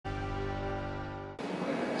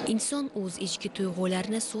Inson o'z ichki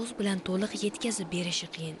tuyg'ularini so'z bilan to'liq yetkazib berishi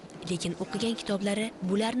qiyin. Lekin o'qigan kitoblari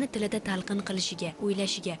bularni tilida talqin qilishiga,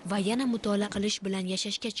 o'ylashiga va yana mutolaa qilish bilan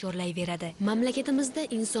yashashga chorlayveradi. Mamlakatimizda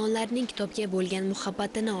insonlarning kitobga bo'lgan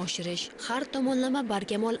muhabbatini oshirish, har tomonlama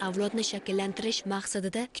barkamol avlodni shakllantirish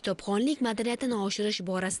maqsadida kitobxonlik madaniyatini oshirish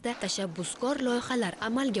borasida tashabbuskor loyihalar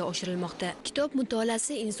amalga oshirilmoqda. Kitob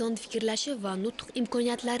mutolaasi inson fikrlashi va nutq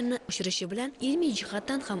imkoniyatlarini oshirishi bilan ilmiy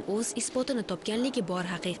jihatdan ham o'z isbotini topganligi bor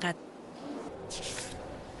haqiqat.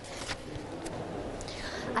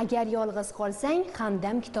 Agar yolg'iz qolsang,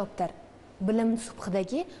 hamdam kitobdir. Bilim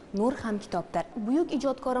subhidagi nur ham kitobdir. Buyuk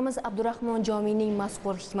ijodkorimiz Abdurahmon Jomiyning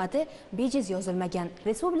mazkur hikmati bejiz yozilmagan.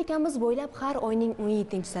 Respublikamiz bo'ylab har oyning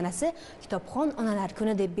 17-sanasi kitobxon onalar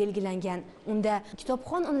kuni deb belgilangan. Unda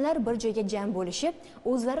kitobxon onalar bir joyga jam bo'lishib,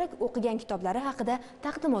 o'zlari o'qigan kitoblari haqida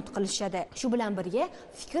taqdimot qilishadi. Shu bilan birga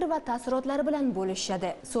fikr va taassurotlari bilan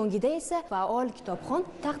bo'lishadi. So'ngida esa faol kitobxon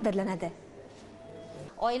taqdirlanadi.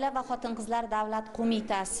 Oila va xotin-qizlar davlat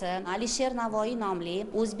qo'mitasi Alisher Navoiy nomli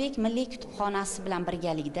O'zbek milliy kutubxonasi bilan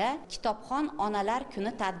birgalikda kitobxon onalar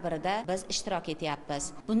kuni tadbirida biz ishtirok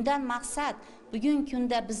etyapmiz. Bundan maqsad bugungi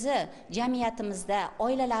kunda bizni jamiyatimizda,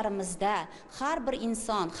 oilalarimizda har bir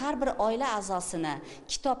inson, har bir oila a'zosini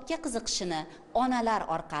kitobga qiziqishini onalar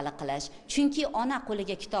orqali qilish. Chunki ona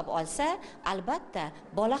qo'liga kitob olsa, albatta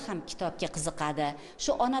bola ham kitobga qiziqadi.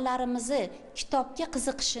 Shu onalarimizni kitobga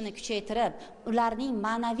qiziqishini kuchaytirib, ularning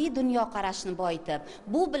ma'naviy dunyoqarashini boyitib,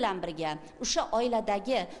 bu bilan birga o'sha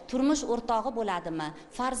oiladagi turmush o'rtog'i bo'ladimi,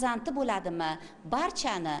 farzandi bo'ladimi,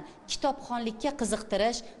 barchani kitobxonlikka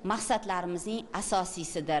qiziqtirish maqsadlarimizning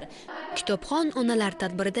asosiysidir. Kitobxon onalar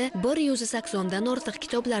tadbirida 180 dan ortiq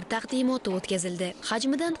kitoblar taqdimoti o'tkazildi.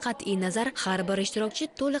 Hajmidan qat'iy nazar har bir ishtirokchi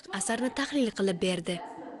to'liq asarni tahlil qilib berdi.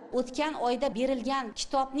 O'tgan oyda berilgan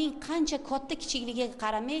kitobning qancha katta kichikligiga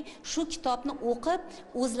qaramay, shu kitobni o'qib,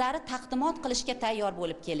 o'zlari taqdimot qilishga tayyor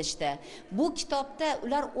bo'lib kelishdi. Bu kitobda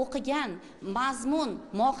ular o'qigan mazmun,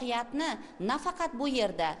 mohiyatni nafaqat bu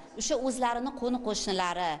yerda o'sha o'zlarini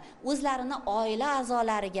qo'ni-qo'shnilari, o'zlarini oila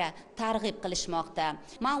a'zolariga targ'ib qilishmoqda.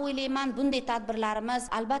 Men o'ylayman, bunday tadbirlarimiz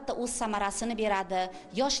albatta o'z samarasini beradi.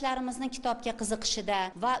 Yoshlarimizni kitobga qiziqishida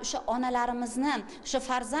va o'sha onalarimizni o'sha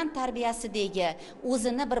farzand tarbiyasidagi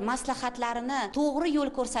o'zini bir maslahatlarini to'g'ri yo'l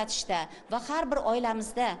ko'rsatishda va har bir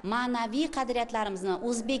oilamizda ma'naviy qadriyatlarimizni,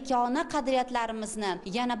 o'zbekona qadriyatlarimizni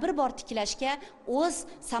yana bir bor tiklashga o'z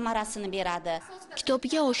samarasini beradi.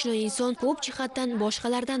 Kitobga oshno inson ko'p jihatdan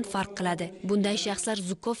boshqalardan farq qiladi. Bunday shaxslar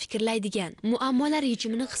zukko fikrlaydigan, muammolar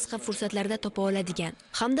yechimini qisqa fursatlarda topa oladigan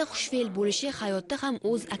hamda xushfe'l bo'lishi hayotda ham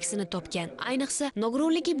o'z aksini topgan. Ayniqsa,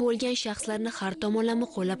 nogironligi bo'lgan shaxslarni har tomonlama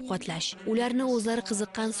qo'llab-quvvatlash, ularni o'zlari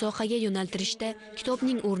qiziqqan sohaga yo'naltirishda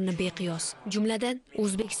kitobning o'rni beqiyos. Jumladan,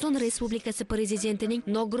 O'zbekiston Respublikasi Prezidentining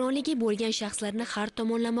nogironligi bo'lgan shaxslarni har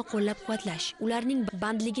tomonlama qo'llab-quvvatlash, ularning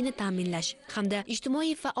bandligini ta'minlash hamda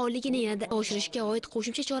ijtimoiy faolligini yanada oshirishga oid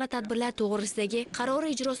qo'shimcha chora-tadbirlar to'g'risidagi qaror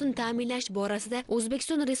ijrosini ta'minlash borasida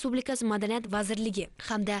O'zbekiston Respublikasi Madaniyat vazirligi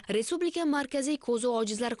hamda Respublika Markaziy ko'zi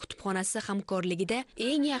ojizlar kutubxonasi hamkorligida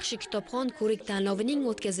eng yaxshi kitobxon ko'rik tanlovining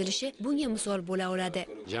o'tkazilishi bunga misol bo'la oladi.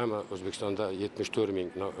 Jami O'zbekistonda 74 ming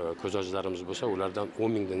ko'z ojizlarimiz bo'lsa, ulardan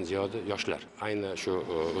 10 mingdan ziyodi yoshlar. Ayni shu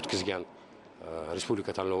o'tkazgan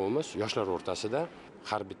respublika tanlovimiz yoshlar o'rtasida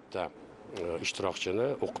har bitta ishtirokchini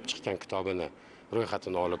o'qib chiqqan kitobini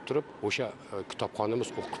ro'yxatini olib turib, o'sha kitobxonimiz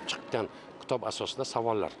o'qib chiqqan kitob asosida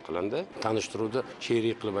savollar qilindi. Tanishtiruvni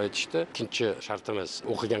she'riy qilib aytishdi. Ikkinchi shartimiz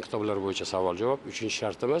o'qigan kitoblar bo'yicha savol-javob. Uchinchi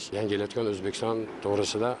shartimiz yangilayotgan O'zbekiston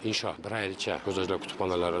to'g'risida insho. Bir ayilcha ko'z ojizlar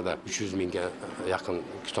kutubxonalarida 300 mingga yaqin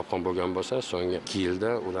kitobxon bo'lgan bo'lsa, so'nggi 2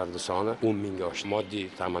 yilda ularning soni 10 mingga oshdi. Moddiy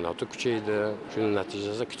ta'minoti kuchaydi. Shuning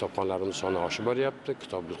natijasida kitobxonlarimiz soni oshib boryapti.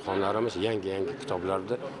 Kitobxonlarimiz yangi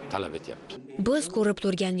kitoblarni talab etyapti. Biz ko'rib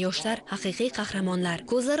turgan yoshlar haqiqiy qahramonlar.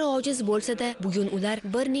 Ko'zlari ojiz bo'lsa-da, bugun ular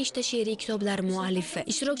bir nechta she'riy kitoblar muallifi.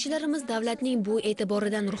 Ishtirokchilarimiz davlatning bu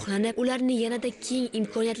e'tiboridan ruhlanib, ularni yanada keng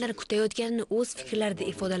imkoniyatlar kutayotganini o'z fikrlarida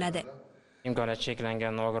ifodaladi. Imkoniyat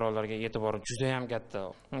cheklangan nogironlarga e'tibor juda ham katta.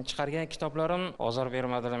 Chiqargan kitoblarim ozor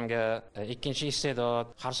bermadilimga, ikkinchi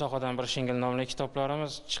iste'dod, har sohadan bir shingil nomli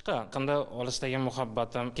kitoblarimiz chiqqan. Qanday olisdagi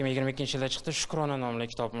muhabbatim 2022-yilda chiqdi, Shukrona nomli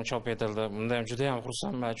kitobim chop etildi. Bunda ham juda ham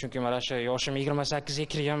xursandman, chunki mana shu yoshim 28 ga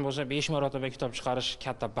kirgan bo'lsa, 5 marotaba kitob chiqarish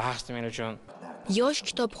katta baxt men uchun. Yosh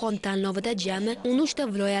kitobxon tanlovida jami 13 ta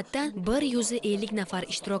viloyatdan 150 nafar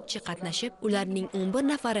ishtirokchi qatnashib, ularning 11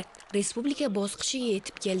 nafari respublika bosqichiga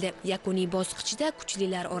yetib keldi. Yakuniy bosqichda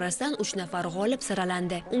kuchlilar orasidan 3 nafar g'olib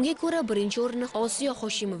saralandi. Unga ko'ra birinchi o'rinni Osiyo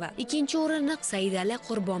Hoshimova, ikkinchi o'rinni Saidali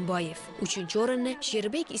Qurbonboyev, uchinchi o'rinni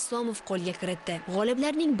Sherbek Islomov qo'lga kiritdi.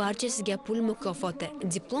 G'oliblarning barchasiga pul mukofoti,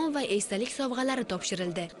 diplom va esdalik sovg'alari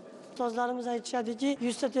topshirildi. Ustozlarimiz aytishadiki,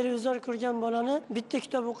 100 ta televizor ko'rgan bolani bitta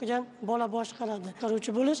kitob o'qigan bola boshqaradi.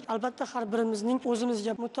 Qiruvchi bo'lish albatta har birimizning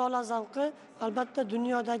o'zimizga mutolaa zavqi albatta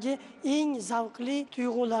dunyodagi eng zavqli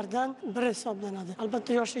tuyg'ulardan biri hisoblanadi.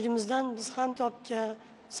 Albatta yoshligimizdan biz ham kitobga,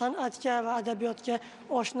 san'atga va adabiyotga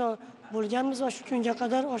oshno bo'lganmiz va shu kunga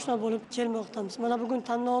qadar oshno bo'lib kelmoqdamiz. Mana bugun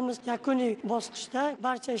tanlovimiz yakuniy bosqichda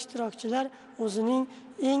barcha ishtirokchilar o'zining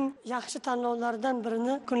eng yaxshi tanlovlaridan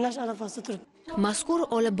birini kunlash arafasida turibdi. Mazkur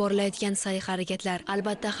olib borilayotgan sa'y-harakatlar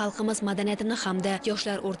albatta xalqimiz madaniyatini hamda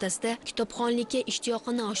yoshlar o'rtasida kitobxonlikka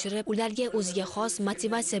ishtiyoqini oshirib, ularga o'ziga xos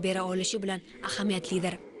motivatsiya bera olishi bilan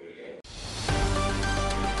ahamiyatlidir.